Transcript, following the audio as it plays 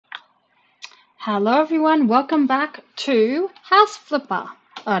Hello everyone, welcome back to House Flipper.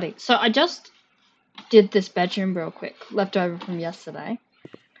 Alrighty, so I just did this bedroom real quick, left over from yesterday.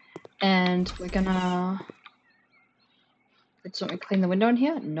 And we're gonna... Just want me to clean the window in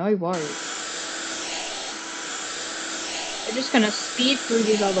here? No worries. We're just gonna speed through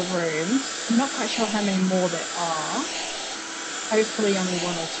these other rooms. I'm not quite sure how many more there are. Hopefully only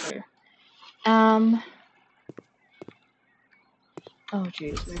one or two. Oh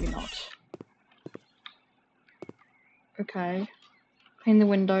geez, maybe not. Okay. Clean the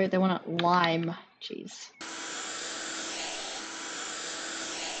window, they want it lime. Jeez.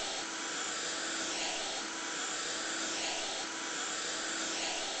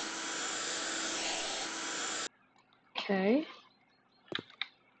 Okay.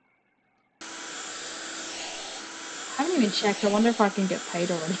 I haven't even checked. I wonder if I can get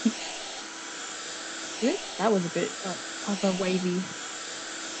paid already. Good. That was a bit of a wavy.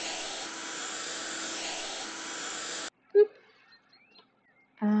 Boop.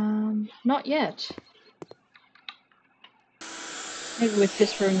 Not yet. Maybe with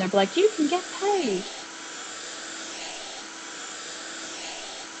this room they'll be like, you can get paid.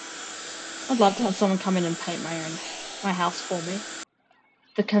 I'd love to have someone come in and paint my house for me.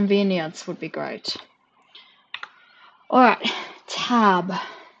 The convenience would be great. Alright, tab.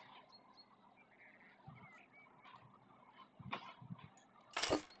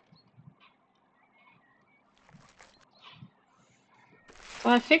 So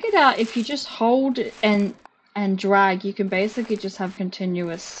I figured out if you just hold and drag, you can basically just have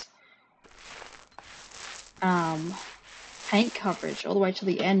continuous paint coverage all the way to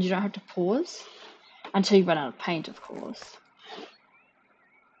the end. You don't have to pause until you run out of paint, of course.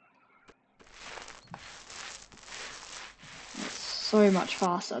 It's so much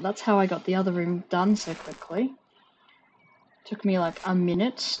faster. That's how I got the other room done so quickly. Took me like a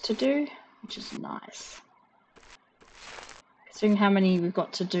minute to do, which is nice. Considering how many we've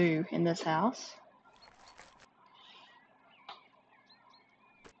got to do in this house.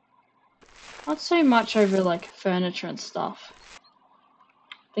 Not so much over like furniture and stuff.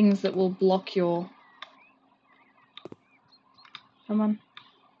 Things that will block your... Come on.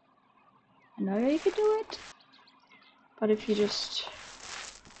 I know you can do it. But if you just...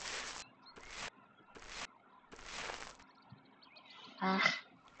 Ah.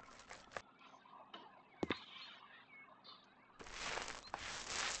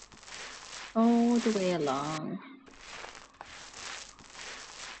 All the way along.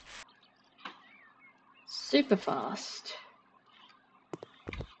 Super fast.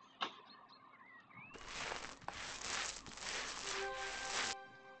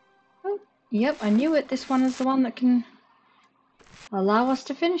 Oh, yep, I knew it. This one is the one that can allow us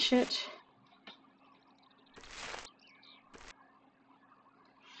to finish it.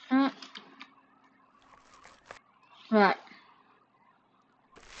 Right.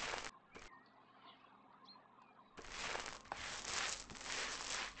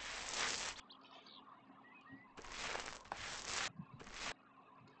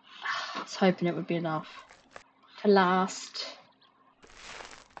 I was hoping it would be enough to last.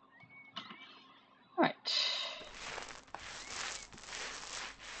 Right.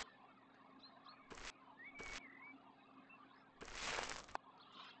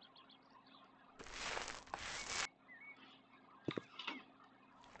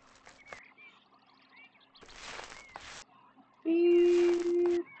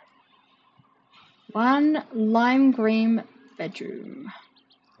 One lime green bedroom.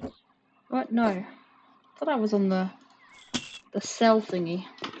 What? No. I thought I was on the cell thingy.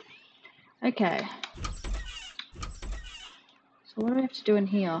 Okay. So what do we have to do in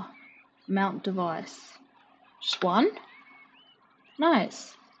here? Mount device. Just one?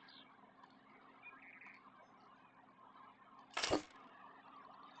 Nice.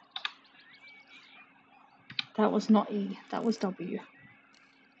 That was not E, that was W.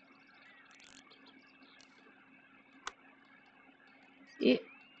 Yeah.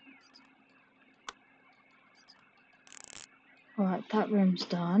 Alright, that room's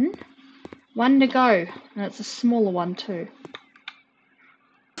done. One to go, and it's a smaller one too.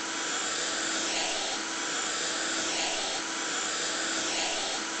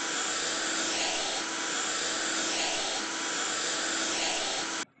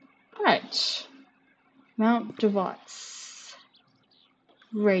 Right. Mount device.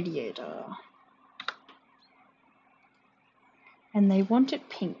 Radiator. And they want it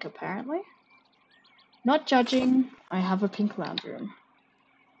pink, apparently. Not judging, I have a pink lounge room.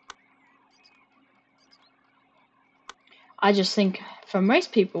 I just think, for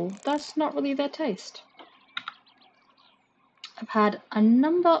most people, that's not really their taste. I've had a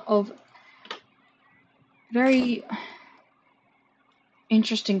number of very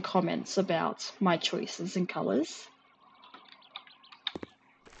interesting comments about my choices in colours.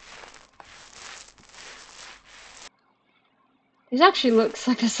 This actually looks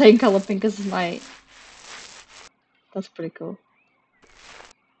like the same colour pink as my... That's pretty cool.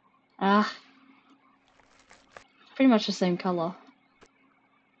 Ah, pretty much the same colour.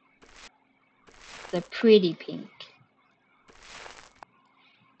 They're pretty pink.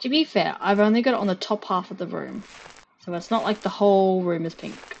 To be fair, I've only got it on the top half of the room, so it's not like the whole room is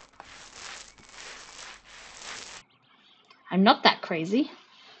pink. I'm not that crazy.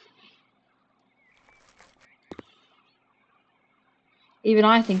 Even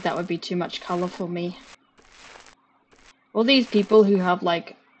I think that would be too much colour for me. All these people who have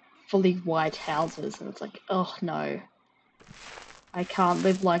like fully white houses, and it's like, oh no. I can't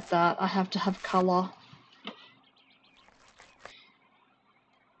live like that. I have to have colour.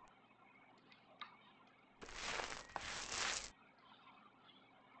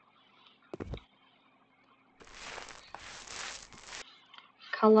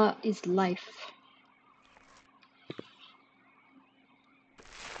 Colour is life.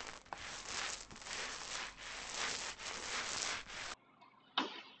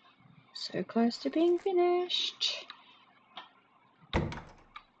 So close to being finished.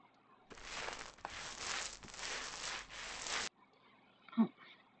 Oh.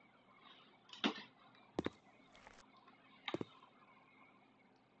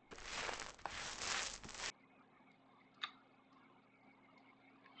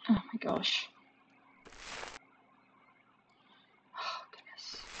 Oh my gosh. Oh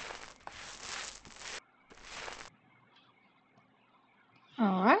goodness.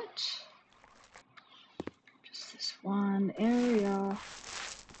 Alright. Just this one area.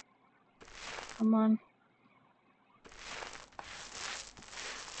 Come on.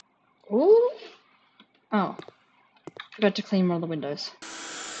 Ooh. Oh. Forgot to clean one of the windows.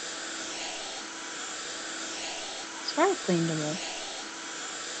 As far as cleaned them all.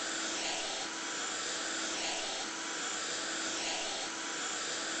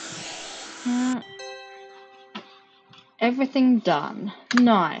 Everything done.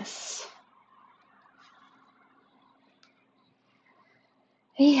 Nice.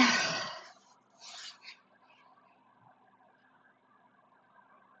 Yeah.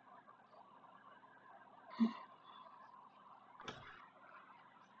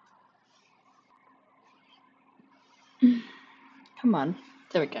 Come on.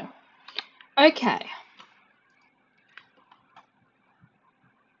 There we go. Okay.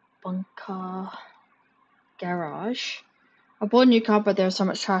 Bunker. Garage. I bought a new car, but there's so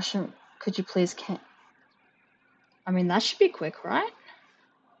much trash. And could you please I mean, that should be quick, right?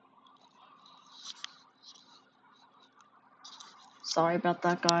 Sorry about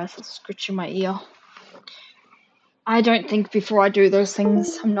that, guys. It's scratching my ear. I don't think before I do those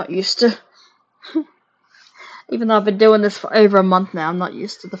things. I'm not used to. Even though I've been doing this for over a month now, I'm not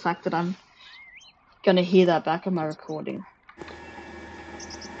used to the fact that I'm gonna hear that back in my recording.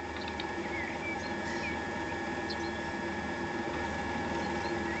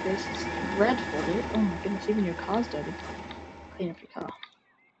 This is dreadful, dude. Oh my goodness, even your car's dirty. Clean up your car.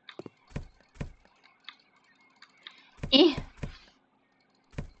 Eh.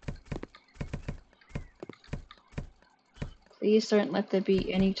 Please don't let there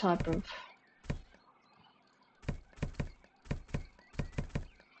be any type of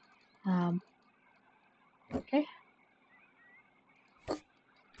okay.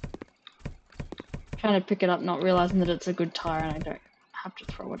 Trying to pick it up, not realizing that it's a good tire and I don't have to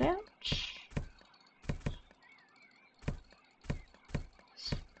throw it out.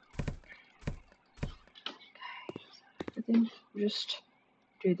 Okay, then just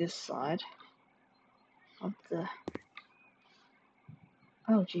do this side of the.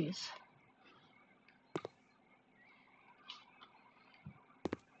 Oh, jeez.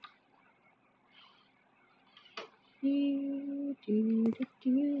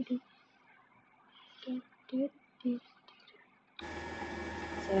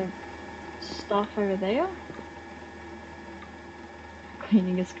 So, stuff over there.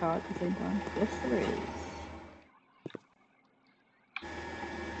 Cleaning his car at the same time. Yes, there is.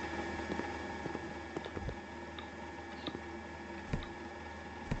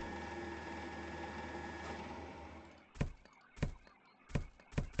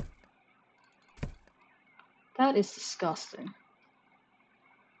 That is disgusting.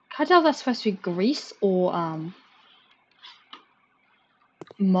 Can't tell if that's supposed to be grease or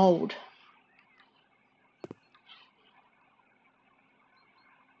mold.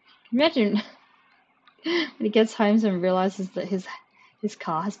 Imagine when he gets home and realizes that his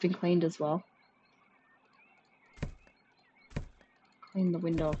car has been cleaned as well. Clean the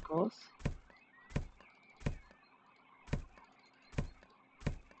window, of course.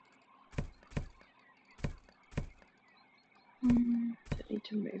 Don't need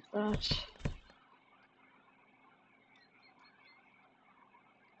to move that.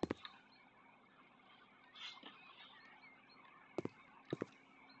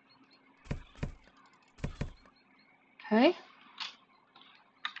 Okay.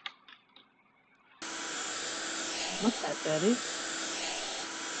 Not that dirty.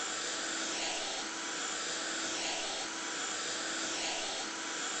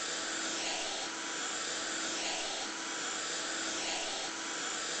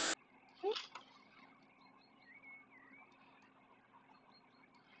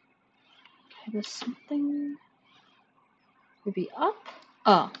 Okay, there's something. Maybe up?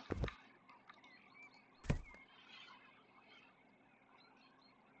 Oh.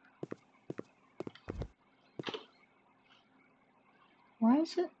 Why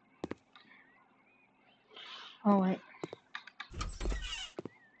is it? Oh, wait.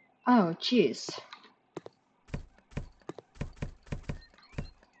 Oh, jeez.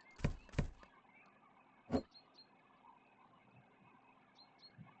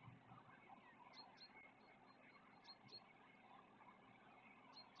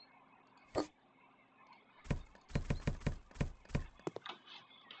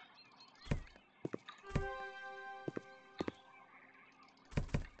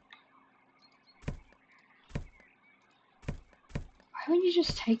 Why don't you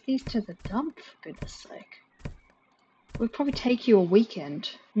just take these to the dump, for goodness sake? It would probably take you a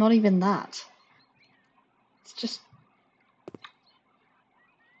weekend. Not even that. It's just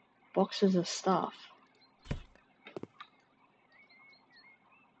boxes of stuff.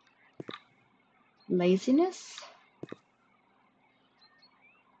 Laziness?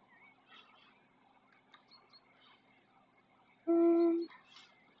 Um,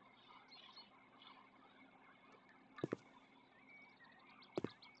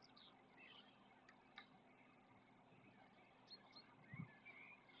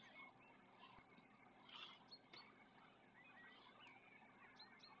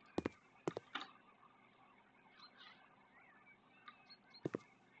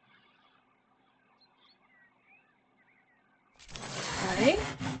 okay.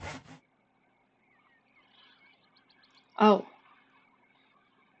 Oh.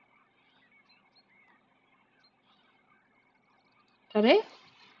 Daddy?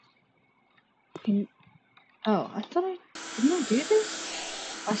 Oh, I thought I... Didn't I do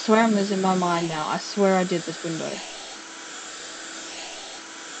this? I swear I'm losing my mind now. I swear I did this window.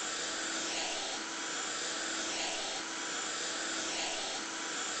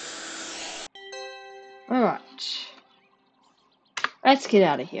 Alright. Let's get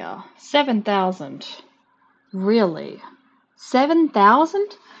out of here. 7,000. Really?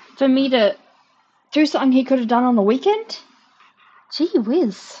 7,000? For me to do something he could have done on the weekend? Gee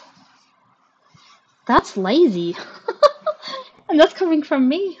whiz. That's lazy. And that's coming from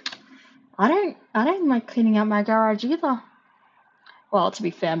me. I don't like cleaning out my garage either. Well, to be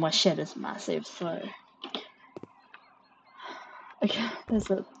fair, my shed is massive, so okay, there's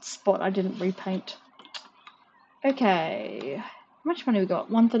a spot I didn't repaint. Okay. How much money we got?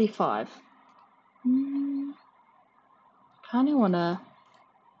 135. Kinda wanna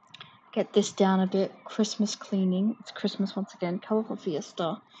get this down a bit. Christmas cleaning. It's Christmas once again. Colourful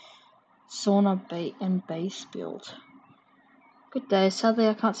Fiesta. Sauna bait and base build. Good day. Sadly,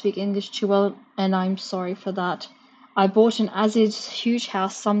 I can't speak English too well, and I'm sorry for that. I bought an as-is huge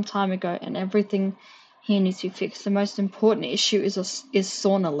house some time ago, and everything here needs to be fixed. The most important issue is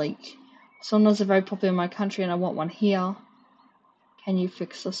sauna leak. Saunas are very popular in my country, and I want one here. Can you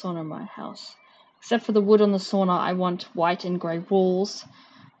fix the sauna in my house? Except for the wood on the sauna, I want white and grey walls.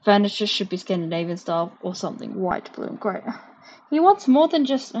 Furniture should be Scandinavian style or something. White, blue, and grey. He wants more than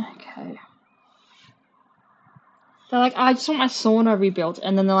just... Okay. They're like, I just want my sauna rebuilt.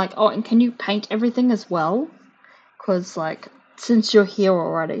 And then they're like, oh, and can you paint everything as well? Because, like, since you're here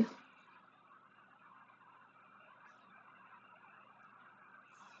already.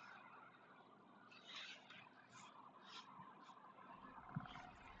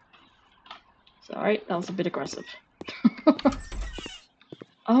 Sorry, that was a bit aggressive.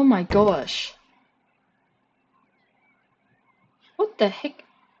 Oh my gosh. What the heck?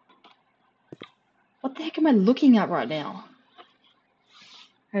 What the heck am I looking at right now?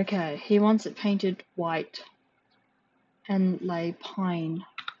 Okay, he wants it painted white and lay pine.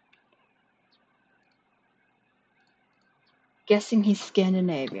 Guessing he's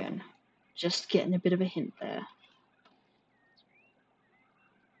Scandinavian. Just getting a bit of a hint there.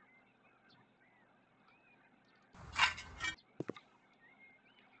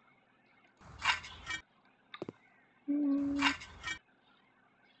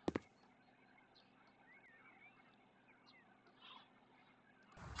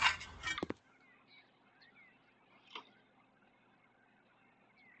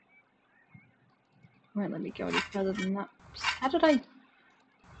 Won't let me go any further than that. How did I...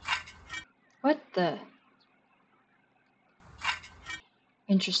 What the...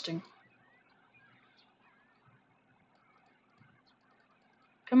 Interesting.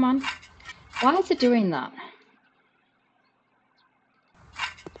 Come on. Why is it doing that?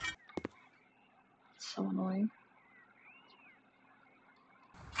 It's so annoying.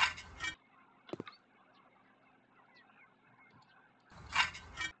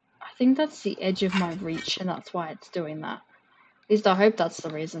 I think that's the edge of my reach, and that's why it's doing that. At least I hope that's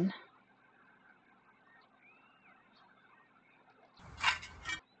the reason.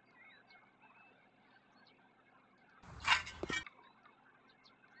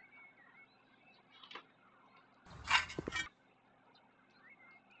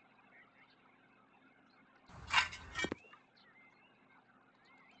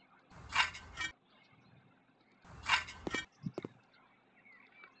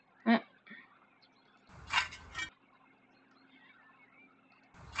 Eh.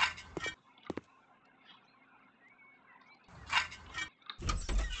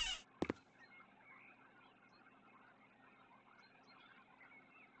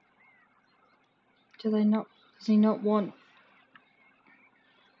 Do they not... Does he not want...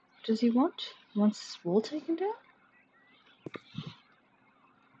 Does he want? He wants this wall taken down?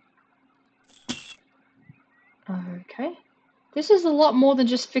 Okay. This is a lot more than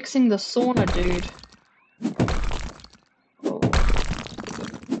just fixing the sauna, dude. Oh.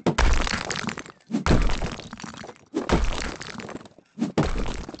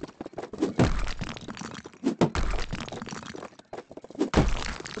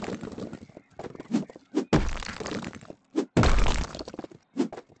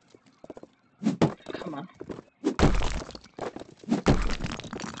 Come on.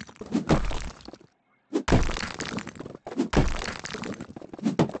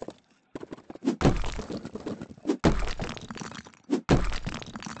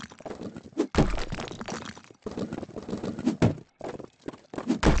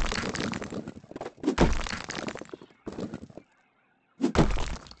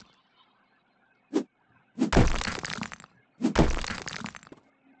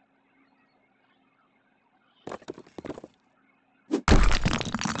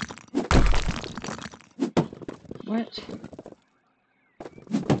 What? So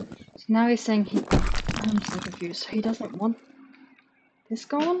now he's saying he... I'm so confused. So he doesn't want this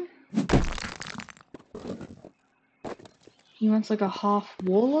gone? He wants like a half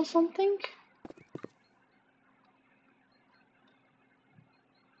wall or something?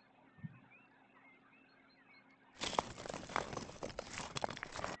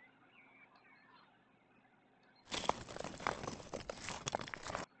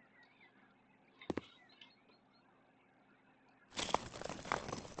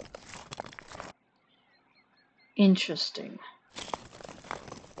 Interesting.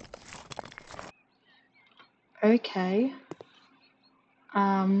 Okay.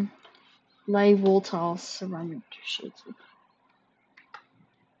 Lay wall tiles surrounding two sheets.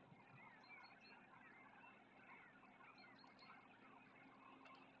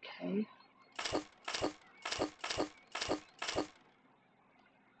 Okay.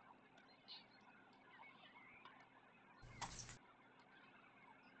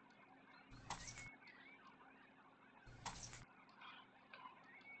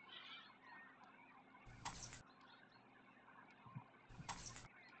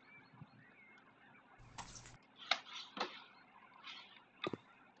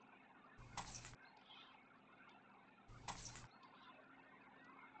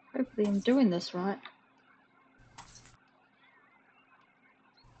 Hopefully I'm doing this right.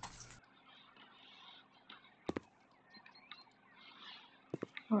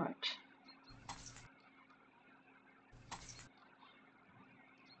 Alright.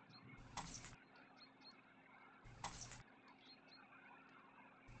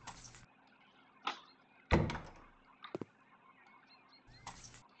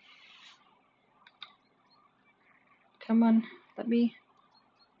 Come on, let me...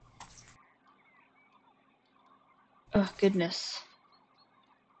 Oh, goodness.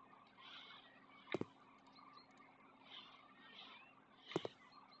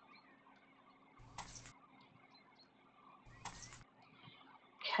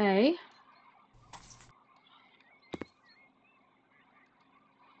 Okay.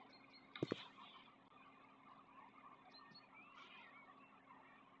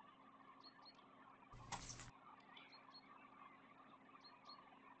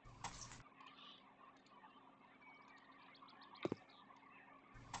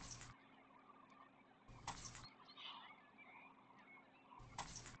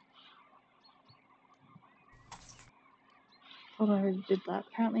 thought I already did that.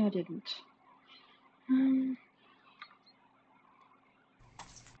 Apparently I didn't.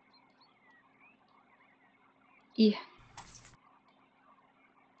 Yeah. Is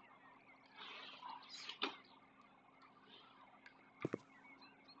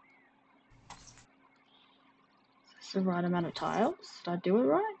this the right amount of tiles? Did I do it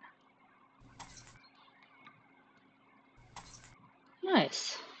right?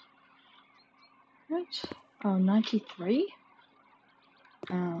 Nice. Right. Oh, 93?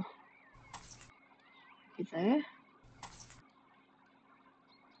 Oh. You there?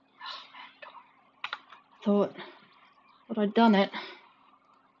 Thought I'd done it.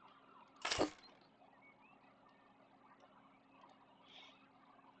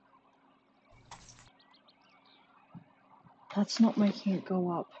 That's not making it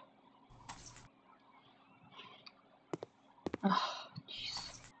go up. Oh, jeez.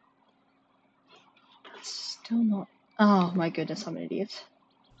 That's still not... Oh my goodness, I'm an idiot.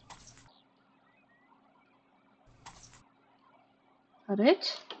 That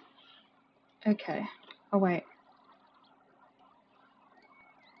it? Okay. Oh wait.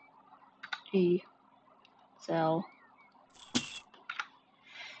 E. Cell.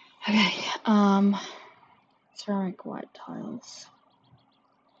 Okay, ceramic white tiles.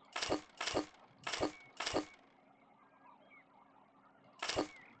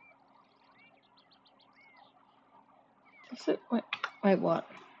 Is it? Wait, what?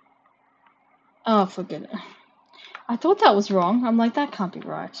 Oh, forget it. I thought that was wrong. I'm like, that can't be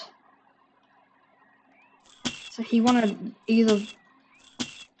right. So he wanted either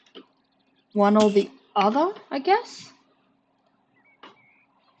one or the other, I guess?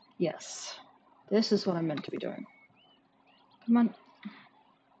 Yes. This is what I'm meant to be doing. Come on.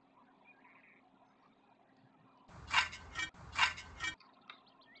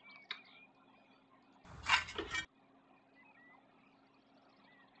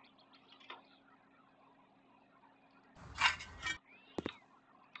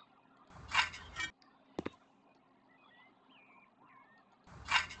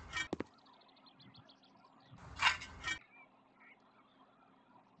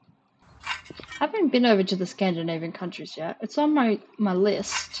 Haven't been over to the Scandinavian countries yet. It's on my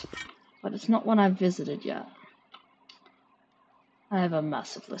list, but it's not one I've visited yet. I have a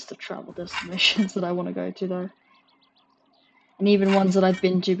massive list of travel destinations that I want to go to though. And even ones that I've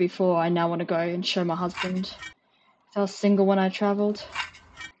been to before, I now want to go and show my husband. I was single when I travelled.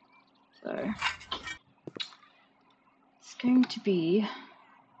 So it's going to be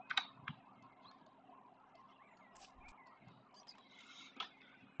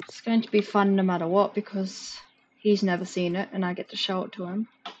fun no matter what because he's never seen it and I get to show it to him.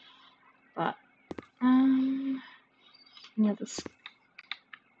 But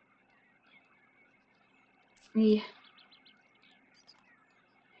yeah,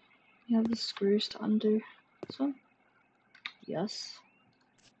 the screws to undo. This one? Yes.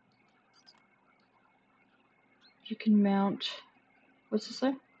 You can mount, what's this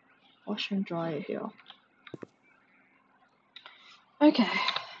say? Washer and dryer here. Okay,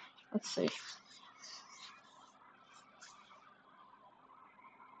 let's see.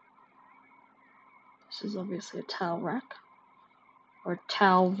 This is obviously a towel rack. Or a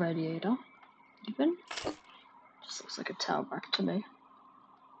towel radiator, even. Just looks like a towel rack to me.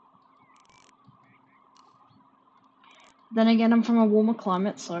 Then again, I'm from a warmer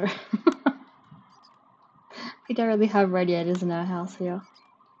climate, so we don't really have radiators in our house here.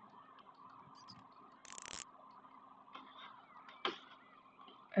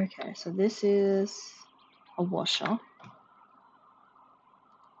 Okay, so this is a washer.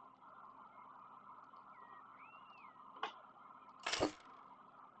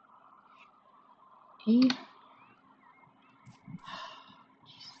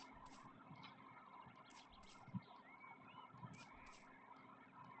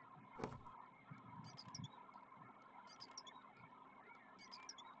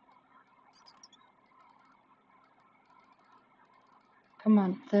 Come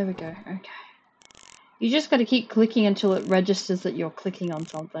on, there we go. Okay. You just gotta keep clicking until it registers that you're clicking on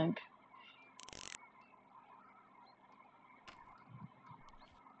something.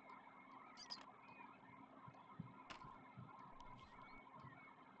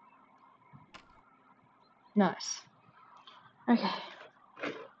 Nice. Okay.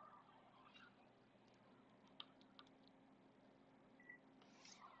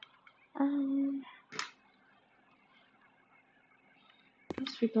 What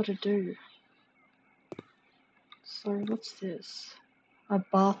else we gotta do? So what's this? A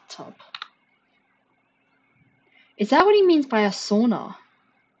bathtub. Is that what he means by a sauna?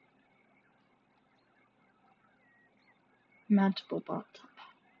 Mountable bathtub.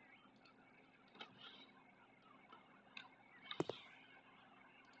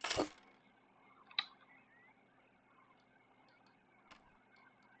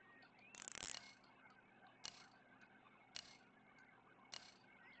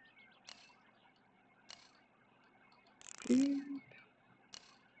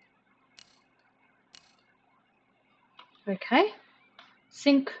 Okay.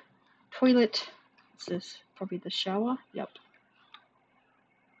 Sink, toilet. This is probably the shower. Yep.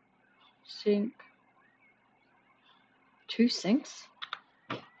 Sink. 2 sinks?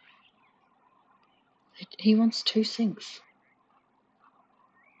 He wants 2 sinks.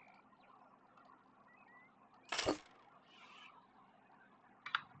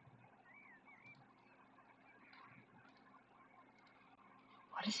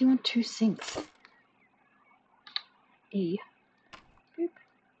 Why does he want 2 sinks? E. Boop.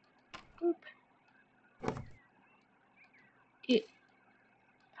 Boop. E.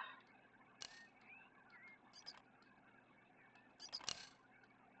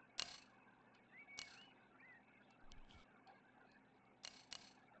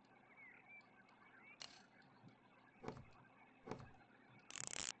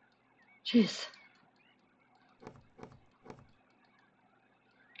 Jeez.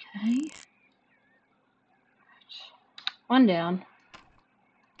 Okay. 1 down.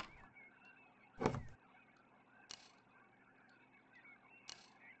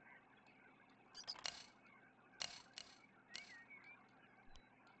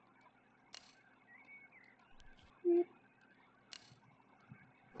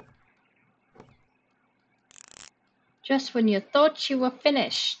 Just when you thought you were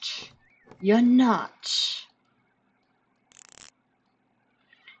finished, you're not.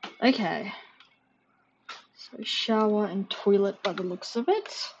 Okay. So shower and toilet by the looks of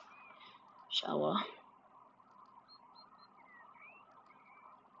it. Shower.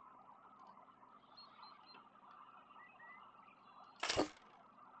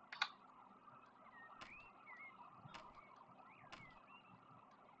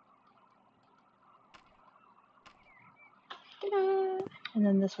 Ta-da! And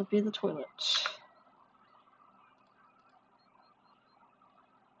then this would be the toilet.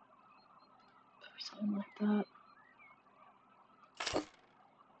 Something like that.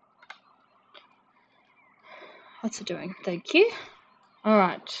 What's it doing? Thank you.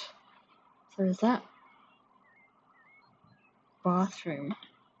 Alright. So is that bathroom?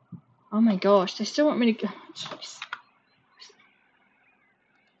 Oh my gosh, they still want me to go. Jeez.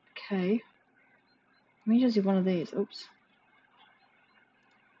 Okay. Let me just do one of these. Oops.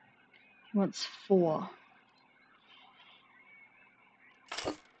 He wants 4.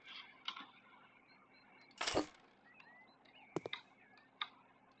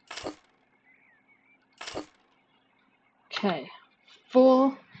 Okay.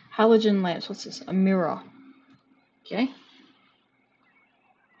 4 halogen lamps. What's this? A mirror. Okay. He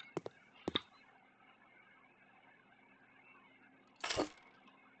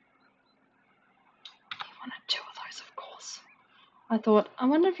wanted 2 of those, of course. I thought, I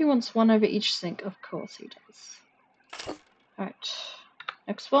wonder if he wants 1 over each sink. Of course he does. Alright.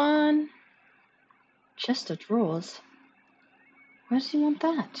 Next one. Chest of drawers. Why does he want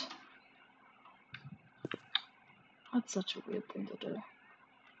that? That's such a weird thing to do.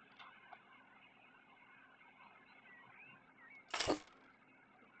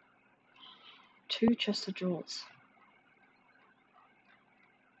 Two chest of drawers.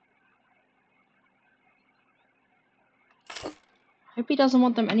 Hope he doesn't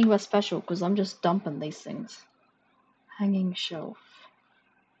want them anywhere special, because I'm just dumping these things. Hanging shelf.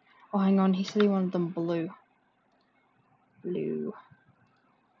 Oh, hang on, he said he wanted them blue. Blue.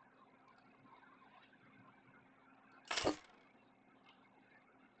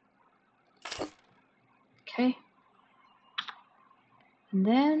 Okay. And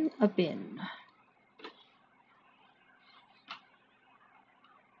then a bin.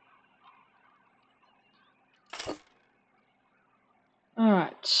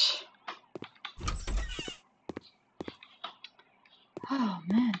 Alright. Oh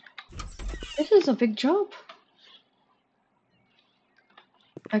man. This is a big job.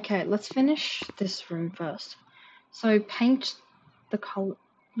 Okay, let's finish this room first. So paint the color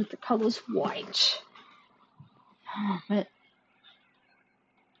with the colors white. Oh man.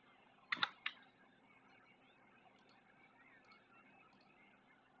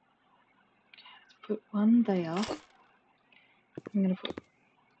 Put 1 there. I'm gonna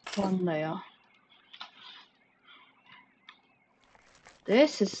put 1 there.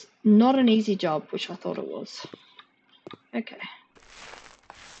 This is not an easy job, which I thought it was. Okay.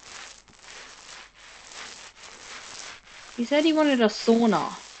 He said he wanted a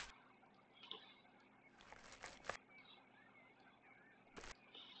sauna.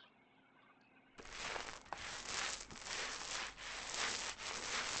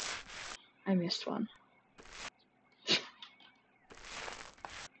 I missed one. I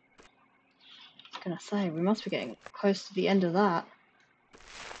was gonna say, we must be getting close to the end of that.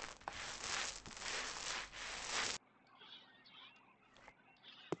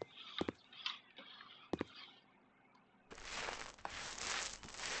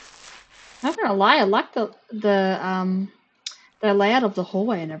 I'm not gonna lie, I like the layout of the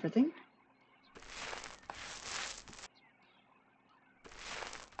hallway and everything.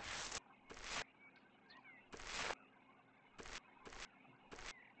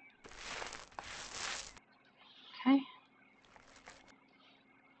 Okay.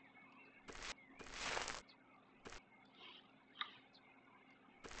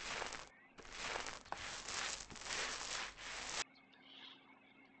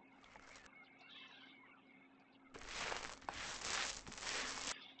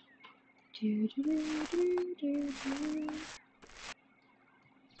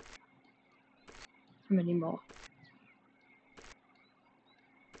 How many more?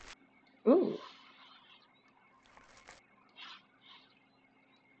 Ooh.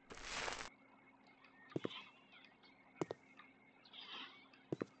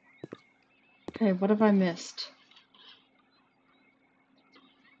 Okay, what have I missed?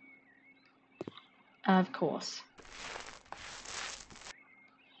 Of course.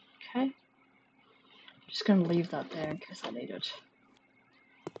 Okay. Just gonna leave that there in case I need it.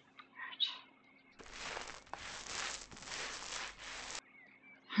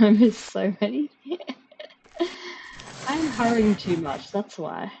 I missed so many. I'm hurrying too much, that's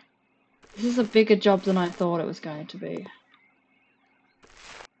why. This is a bigger job than I thought it was going to be.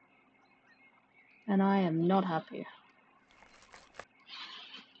 And I am not happy.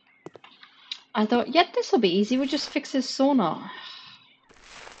 I thought, yep, this will be easy, we'll just fix his sauna.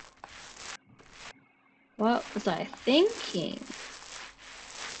 What was I thinking?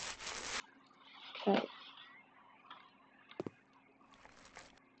 Okay.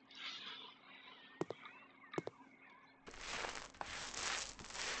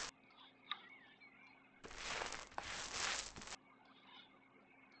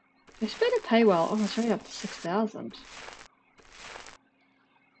 It's better pay well. Oh, it's already up to 6,000.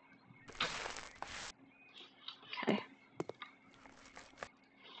 Okay.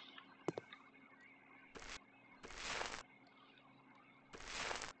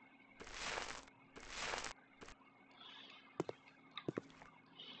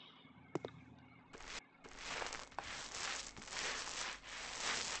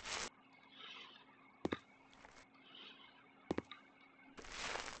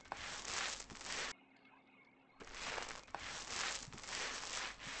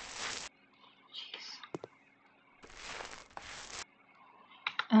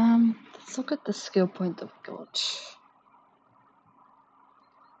 Let's look at the skill point that we got.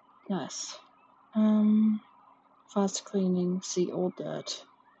 Nice. Fast cleaning, see all dirt.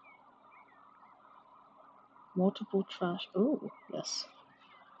 Multiple trash. Ooh, yes.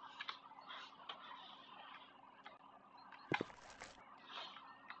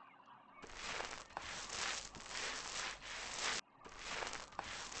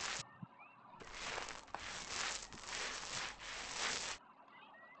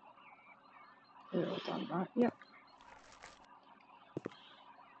 They're all done, right? Yep.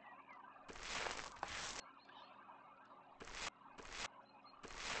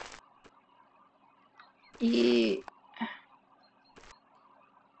 Yeah.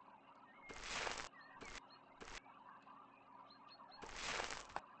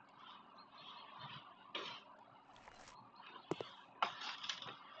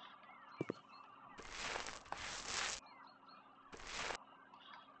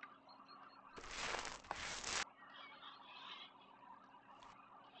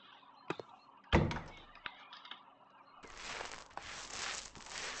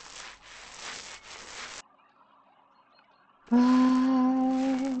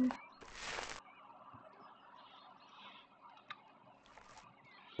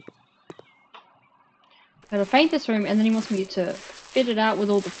 Gotta paint this room, and then he wants me to fit it out with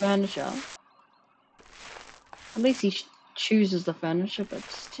all the furniture. At least he chooses the furniture, but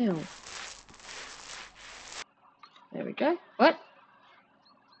still. There we go. What?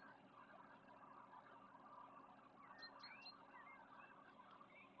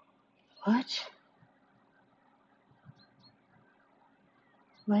 What?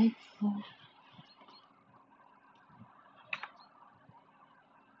 Life.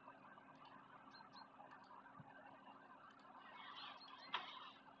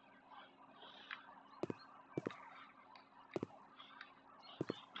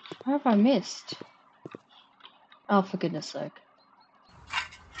 What have I missed? Oh, for goodness sake.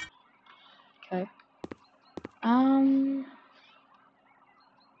 Okay.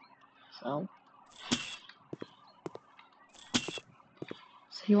 So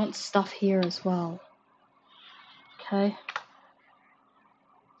he wants stuff here as well. Okay.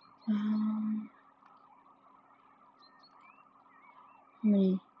 How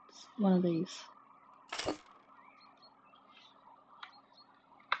many? One of these.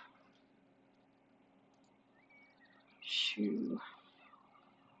 Shoe.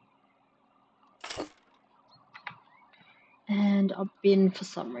 And a bin for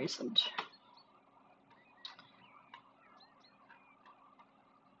some reason.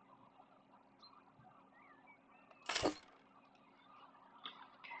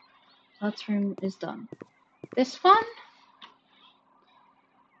 Bathroom is done. This one?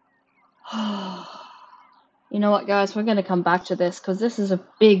 You know what, guys? We're going to come back to this because this is a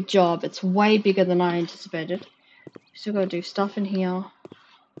big job. It's way bigger than I anticipated. Still got to do stuff in here.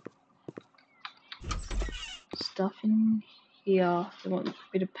 Stuff in here. They want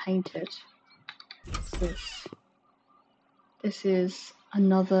me to paint it. What's this? This is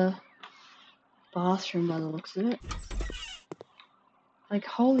another bathroom by the looks of it. Like,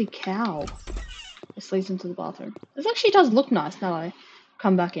 holy cow. This leads into the bathroom. This actually does look nice now I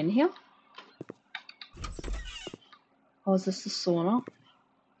come back in here. Oh, is this the sauna?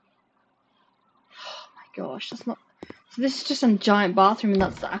 Oh my gosh, that's not... So this is just a giant bathroom and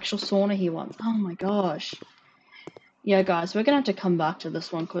that's the actual sauna he wants. Oh my gosh. Yeah, guys, we're going to have to come back to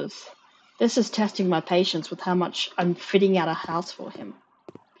this one because this is testing my patience with how much I'm fitting out a house for him.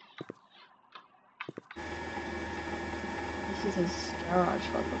 This is his garage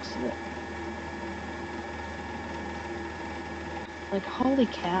by the looks of it. Like, holy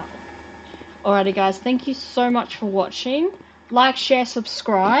cow. Alrighty, guys, thank you so much for watching. Like, share,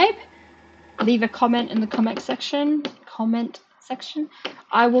 subscribe. Leave a comment in the comment section.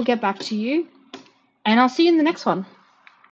 I will get back to you. And I'll see you in the next one.